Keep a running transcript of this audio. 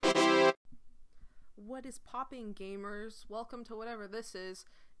What is popping, gamers? Welcome to whatever this is.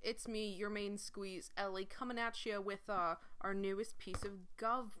 It's me, your main squeeze, Ellie, coming at you with our newest piece of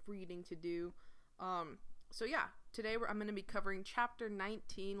Gov reading to do. So yeah, today I'm going to be covering Chapter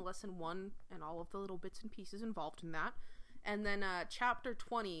 19, Lesson 1, and all of the little bits and pieces involved in that. And then Chapter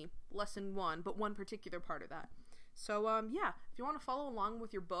 20, Lesson 1, but one particular part of that. So yeah, if you want to follow along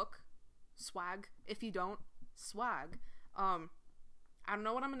with your book, swag. If you don't, swag. I don't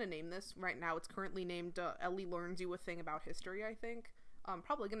know what I'm going to name this. Right now it's currently named Ellie Learns You a Thing About History, I think. I'm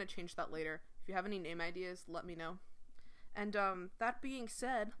probably going to change that later. If you have any name ideas, let me know. And that being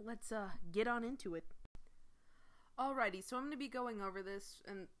said, let's get on into it. Alrighty, so I'm going to be going over this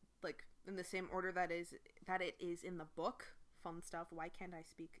in the same order that it is in the book. Fun stuff. Why can't I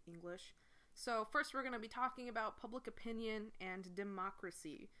speak English? So first we're going to be talking about public opinion and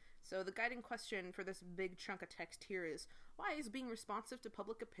democracy. So the guiding question for this big chunk of text here is, why is being responsive to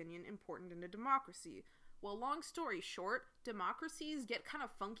public opinion important in a democracy? Well, long story short, democracies get kind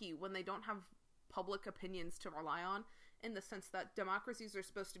of funky when they don't have public opinions to rely on, in the sense that democracies are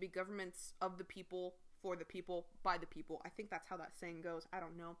supposed to be governments of the people, for the people, by the people. I think that's how that saying goes. I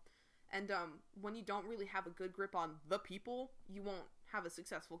don't know. And when you don't really have a good grip on the people, you won't have a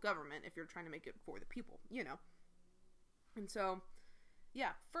successful government if you're trying to make it for the people, you know. And so,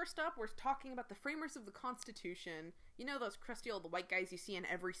 yeah, first up, we're talking about the framers of the Constitution. You know those crusty old white guys you see in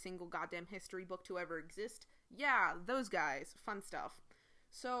every single goddamn history book to ever exist? Yeah, those guys. Fun stuff.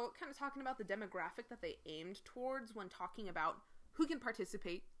 So, kind of talking about the demographic that they aimed towards when talking about who can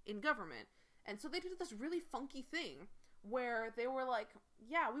participate in government. And so they did this really funky thing where they were like,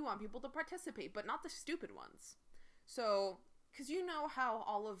 yeah, we want people to participate, but not the stupid ones. So, because you know how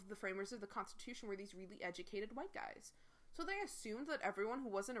all of the framers of the Constitution were these really educated white guys. So they assumed that everyone who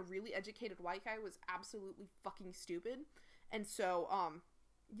wasn't a really educated white guy was absolutely fucking stupid. And so,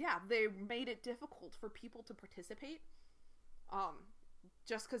 yeah, they made it difficult for people to participate.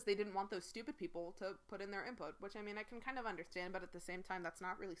 Just because they didn't want those stupid people to put in their input. Which, I mean, I can kind of understand, but at the same time, that's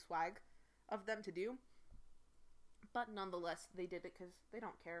not really swag of them to do. But nonetheless, they did it because they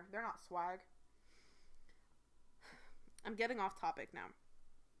don't care. They're not swag. I'm getting off topic now.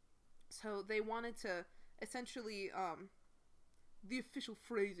 So they wanted to essentially, the official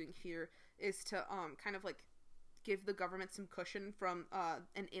phrasing here is to kind of like give the government some cushion from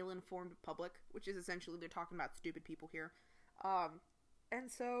an ill-informed public, which is essentially they're talking about stupid people here. And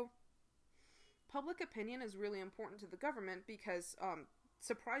so public opinion is really important to the government because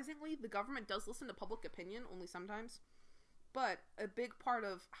surprisingly the government does listen to public opinion, only sometimes. But a big part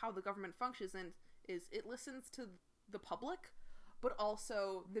of how the government functions is it listens to the public, but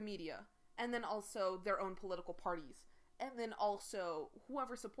also the media, and then also their own political parties, and then also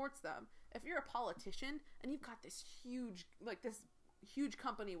whoever supports them. If you're a politician and you've got this huge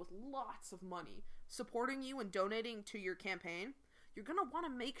company with lots of money supporting you and donating to your campaign, you're going to want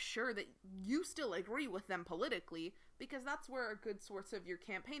to make sure that you still agree with them politically, because that's where a good source of your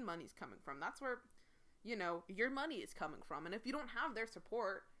campaign money's coming from. That's where, you know, your money is coming from. And if you don't have their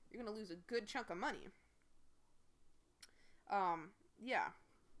support, you're going to lose a good chunk of money. Yeah.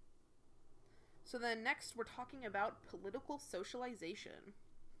 So then next we're talking about political socialization.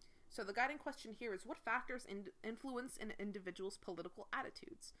 So the guiding question here is, what factors influence an individual's political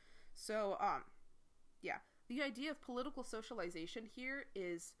attitudes? So, yeah. The idea of political socialization here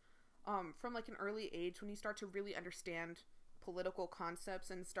is from like an early age, when you start to really understand political concepts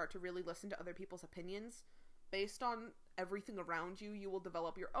and start to really listen to other people's opinions. Based on everything around you, you will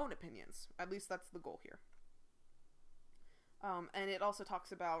develop your own opinions. At least that's the goal here. And it also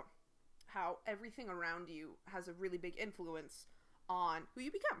talks about how everything around you has a really big influence on who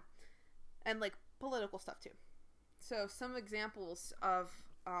you become. And like political stuff too. So some examples of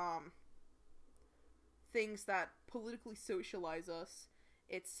things that politically socialize us.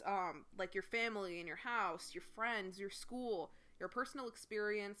 It's like your family and your house, your friends, your school, your personal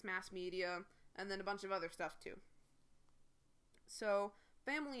experience, mass media, and then a bunch of other stuff too. So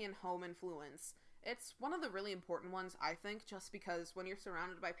family and home influence. It's one of the really important ones, I think, just because when you're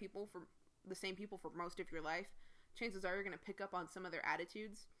surrounded by people for the same people for most of your life, chances are you're going to pick up on some of their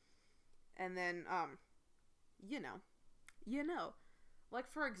attitudes. And then, you know. Like,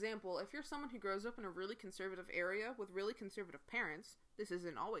 for example, if you're someone who grows up in a really conservative area with really conservative parents, this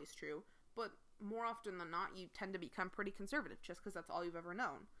isn't always true, but more often than not, you tend to become pretty conservative just because that's all you've ever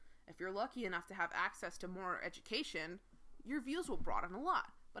known. If you're lucky enough to have access to more education, your views will broaden a lot.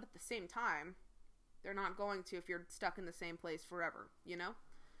 But at the same time, they're not going to if you're stuck in the same place forever, you know?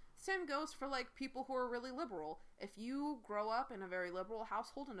 Same goes for, like, people who are really liberal. If you grow up in a very liberal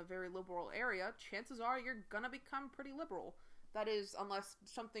household in a very liberal area, chances are you're gonna become pretty liberal. That is, unless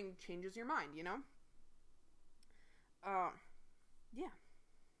something changes your mind, you know? Yeah.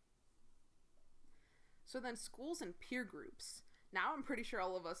 So then schools and peer groups. Now I'm pretty sure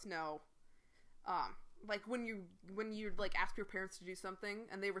all of us know, like when you like ask your parents to do something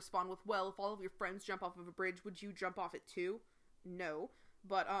and they respond with, well, if all of your friends jump off of a bridge, would you jump off it too? No.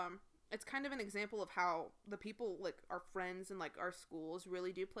 But it's kind of an example of how the people, like our friends and like our schools,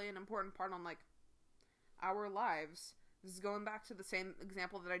 really do play an important part on like our lives. This is going back to the same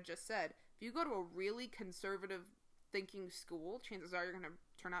example that I just said. If you go to a really conservative thinking school, chances are you're going to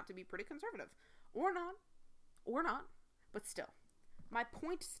turn out to be pretty conservative. Or not, but still. My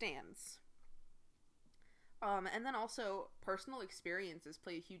point stands. And then also, personal experiences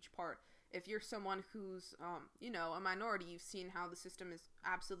play a huge part. If you're someone who's, a minority, you've seen how the system is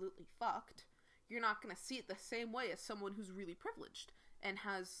absolutely fucked, you're not going to see it the same way as someone who's really privileged and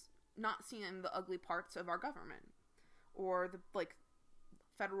has not seen the ugly parts of our government. Or the, like,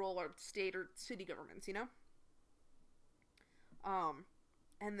 federal or state or city governments, you know?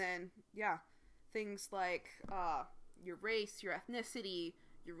 And then, yeah, things like, your race, your ethnicity,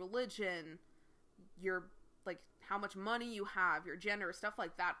 your religion, your, like, how much money you have, your gender, stuff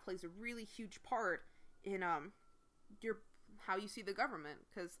like that plays a really huge part in, your, how you see the government.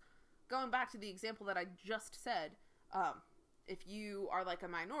 Because, going back to the example that I just said, if you are, like, a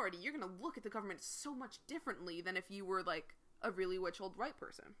minority, you're gonna look at the government so much differently than if you were, like, a really witch old white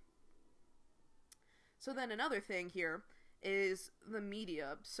person. So then another thing here is the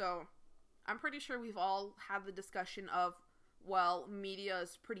media. So, I'm pretty sure we've all had the discussion of, well, media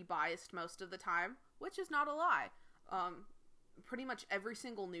is pretty biased most of the time, which is not a lie. Pretty much every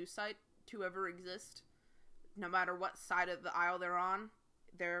single news site to ever exist, no matter what side of the aisle they're on,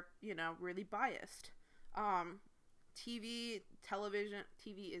 they're, really biased. TV is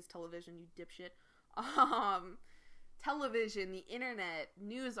television, you dipshit. Television, the internet,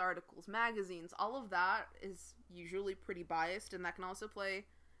 news articles, magazines, all of that is usually pretty biased, and that can also play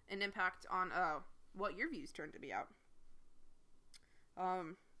an impact on what your views turn to be out.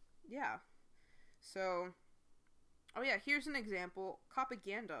 Yeah. So, here's an example.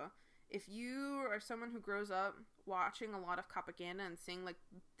 Propaganda. If you are someone who grows up watching a lot of propaganda and seeing, like,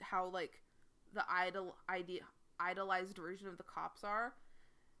 how, like, the idolized version of the cops are,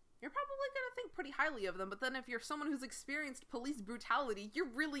 you're probably gonna think pretty highly of them. But then if you're someone who's experienced police brutality, you're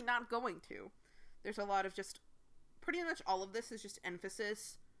really not going to. There's a lot of just, pretty much all of this is just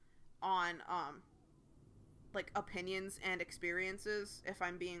emphasis on, like, opinions and experiences, if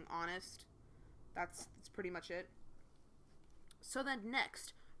I'm being honest. That's pretty much it. So then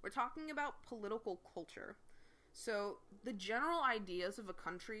next, we're talking about political culture. So, the general ideas of a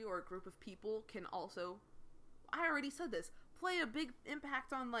country or a group of people can also, I already said this, play a big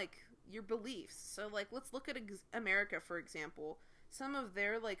impact on, like, your beliefs. So, like, let's look at America, for example. Some of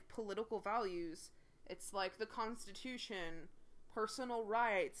their, like, political values, it's like the Constitution, personal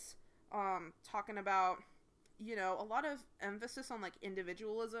rights, talking about, a lot of emphasis on, like,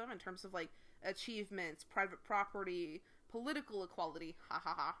 individualism in terms of, like, achievements, private property, political equality,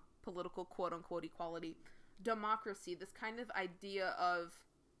 political quote-unquote equality, democracy, this kind of idea of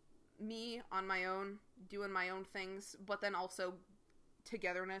me on my own, doing my own things, but then also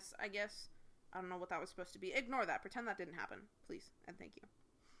togetherness, I guess. I don't know what that was supposed to be. Ignore that. Pretend that didn't happen, please, and thank you.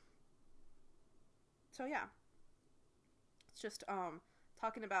 So, yeah. It's just,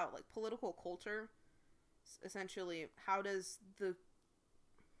 talking about, like, political culture. Essentially, how does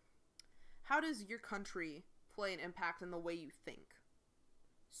your country play an impact in the way you think?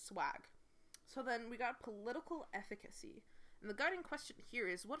 Swag. So then we got political efficacy. And the guiding question here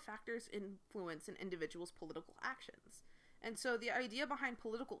is, what factors influence an individual's political actions? And so the idea behind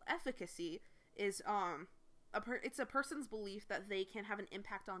political efficacy is it's a person's belief that they can have an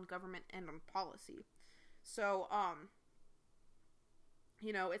impact on government and on policy. So,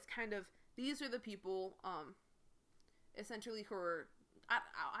 it's kind of, these are the people, essentially who are,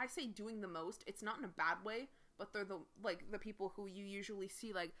 I say doing the most. It's not in a bad way, but they're the people who you usually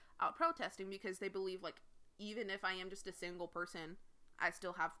see, like, out protesting because they believe, like, even if I am just a single person, I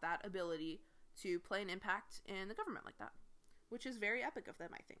still have that ability to play an impact in the government like that, which is very epic of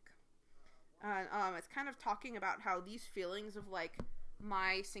them, I think. It's kind of talking about how these feelings of, like,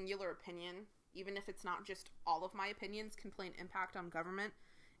 my singular opinion, even if it's not just all of my opinions, can play an impact on government.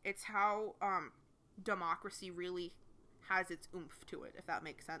 It's how, democracy really has its oomph to it, if that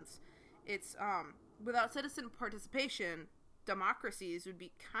makes sense. It's, without citizen participation, democracies would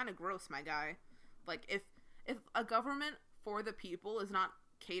be kind of gross, my guy. Like, if a government for the people is not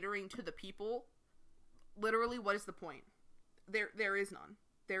catering to the people, literally, what is the point? There is none.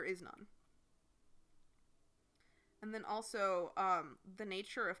 There is none. And then also, the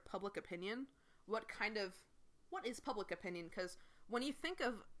nature of public opinion. What kind of what is public opinion? Because when you think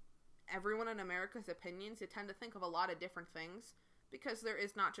of everyone in America's opinions, you tend to think of a lot of different things, because there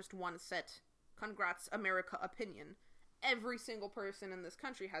is not just one set congrats America opinion. Every single person in this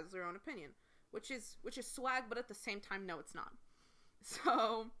country has their own opinion, which is swag, but at the same time, no, it's not.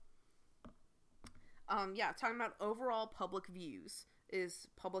 So, talking about overall public views is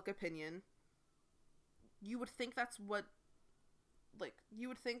public opinion. You would think that's what, you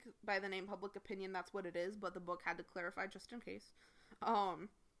would think by the name public opinion that's what it is, but the book had to clarify just in case.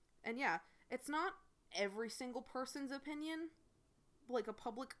 And yeah, it's not every single person's opinion, like a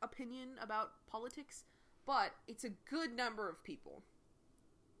public opinion about politics, but it's a good number of people.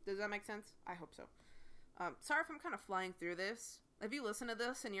 Does that make sense? I hope so. Sorry if I'm kind of flying through this. If you listen to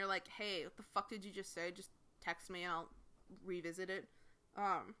this and you're like, hey, what the fuck did you just say? Just text me and I'll revisit it.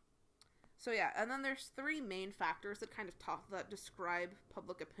 So yeah, and then there's three main factors that kind of that describe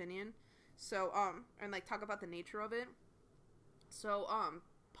public opinion. So, and like talk about the nature of it. So,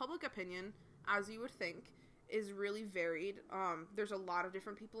 public opinion, as you would think, is really varied. There's a lot of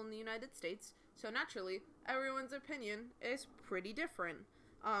different people in the United States, so naturally, everyone's opinion is pretty different.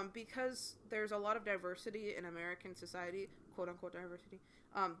 Because there's a lot of diversity in American society, quote-unquote diversity.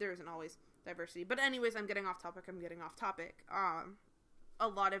 There isn't always diversity. But anyways, I'm getting off topic. A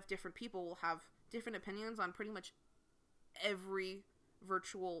lot of different people will have different opinions on pretty much every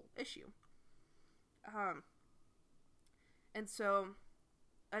virtual issue. And so,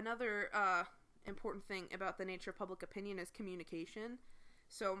 another important thing about the nature of public opinion is communication.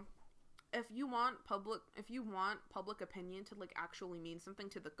 So, if you want public opinion to like actually mean something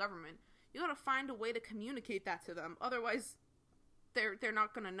to the government, you gotta find a way to communicate that to them. Otherwise, they're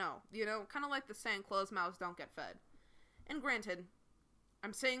not gonna know. You know, kind of like the saying, "Closed mouths don't get fed." And granted,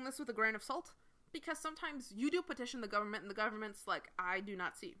 I'm saying this with a grain of salt because sometimes you do petition the government, and the government's like, "I do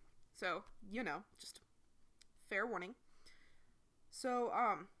not see." So just fair warning. So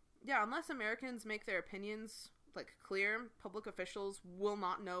unless Americans make their opinions like clear, public officials will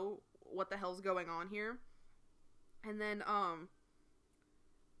not know what the hell's going on here. And then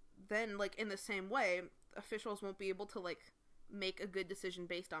like in the same way, officials won't be able to like make a good decision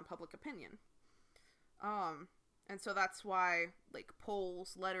based on public opinion. And so that's why like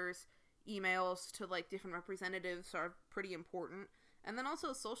polls, letters, emails to like different representatives are pretty important. And then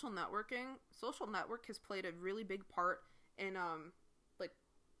also social networking. Social network has played a really big part in like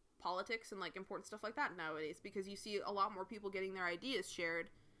politics and like important stuff like that nowadays, because you see a lot more people getting their ideas shared,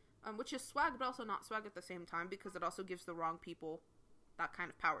 which is swag, but also not swag at the same time, because it also gives the wrong people that kind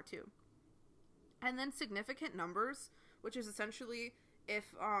of power too. And then significant numbers, which is essentially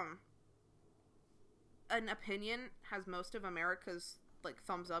if an opinion has most of America's like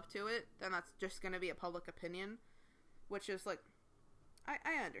thumbs up to it, then that's just going to be a public opinion, which is like,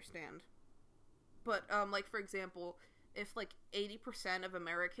 I understand. But like for example, if like 80% of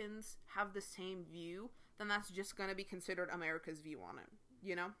Americans have the same view, then that's just going to be considered America's view on it,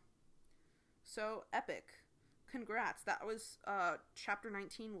 you know? So, epic. Congrats. That was chapter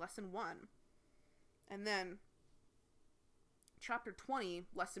 19, lesson 1. And then chapter 20,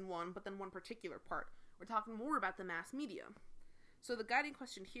 lesson 1, but then one particular part. We're talking more about the mass media. So the guiding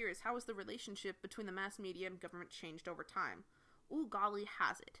question here is, how has the relationship between the mass media and government changed over time? Ooh, golly,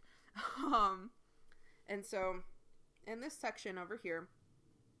 has it. And so, in this section over here,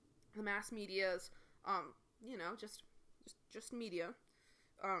 the mass media's, just media.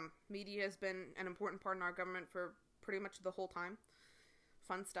 Media has been an important part in our government for pretty much the whole time.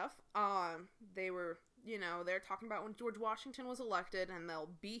 Fun stuff. They're talking about when George Washington was elected, and they'll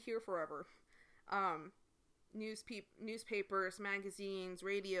be here forever. Newspapers, magazines,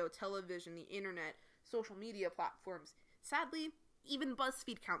 radio, television, the internet, social media platforms. Sadly, even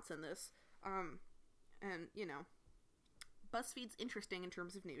BuzzFeed counts in this. And, BuzzFeed's interesting in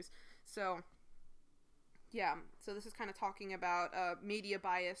terms of news. So, yeah. So this is kind of talking about media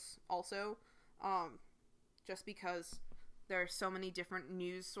bias also. Just because there are so many different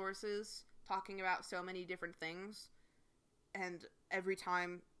news sources talking about so many different things. And every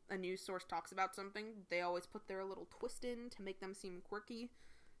time a news source talks about something, they always put their little twist in to make them seem quirky.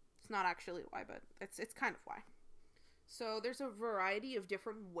 It's not actually why, but it's kind of why. So there's a variety of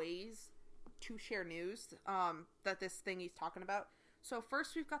different ways to share news that this thing he's talking about. So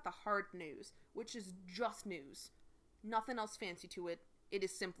first we've got the hard news, which is just news. Nothing else fancy to it. It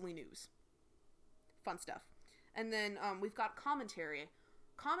is simply news. Fun stuff. And then we've got commentary.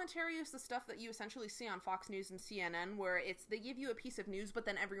 Commentary is the stuff that you essentially see on Fox News and CNN, where they give you a piece of news, but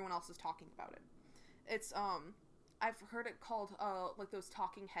then everyone else is talking about it. It's, I've heard it called, like those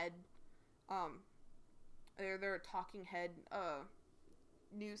talking head, they're talking head,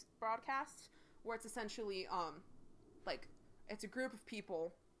 news broadcasts, where it's essentially, like, it's a group of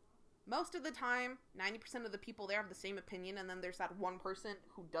people. Most of the time, 90% of the people there have the same opinion, and then there's that one person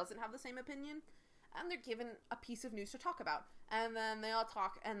who doesn't have the same opinion, and they're given a piece of news to talk about. And then they all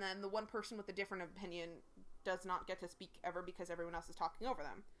talk, and then the one person with a different opinion does not get to speak ever because everyone else is talking over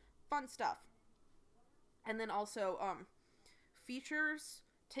them. Fun stuff. And then also, features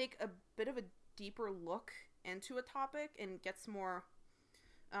take a bit of a deeper look into a topic and gets more,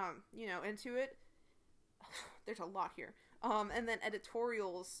 into it. There's a lot here. And then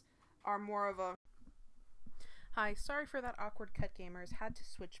editorials are more of a... Hi, sorry for that awkward cut, gamers. Had to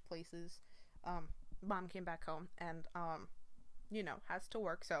switch places. Mom came back home and, has to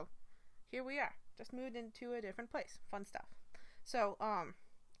work, so here we are. Just moved into a different place. Fun stuff. So,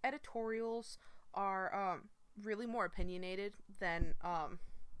 editorials are, really more opinionated than,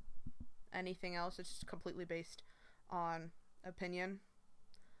 anything else. It's just completely based on opinion.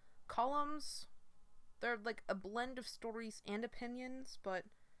 Columns, they're like a blend of stories and opinions, but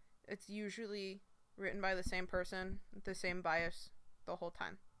it's usually written by the same person, the same bias the whole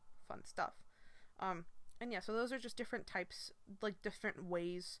time. Fun stuff. And yeah, so those are just different types, like different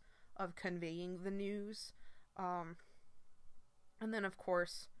ways of conveying the news. And then of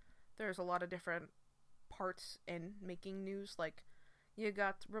course, there's a lot of different parts in making news, like you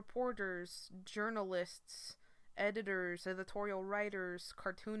got reporters, journalists, editors, editorial writers,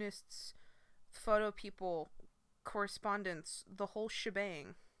 cartoonists, photo people, correspondents, the whole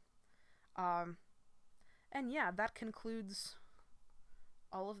shebang. And yeah, that concludes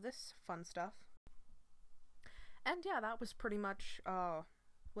all of this fun stuff. And yeah, that was pretty much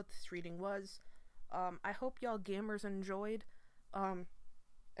what this reading was. I hope y'all gamers enjoyed.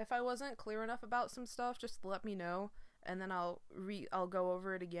 If I wasn't clear enough about some stuff, just let me know, and then I'll go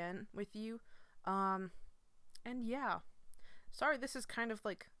over it again with you. And yeah, sorry this is kind of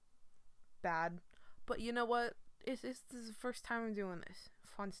like bad, but you know what? This is the first time I'm doing this.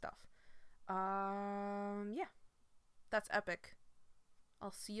 Fun stuff. Yeah, that's epic.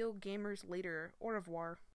 I'll see you gamers later. Au revoir.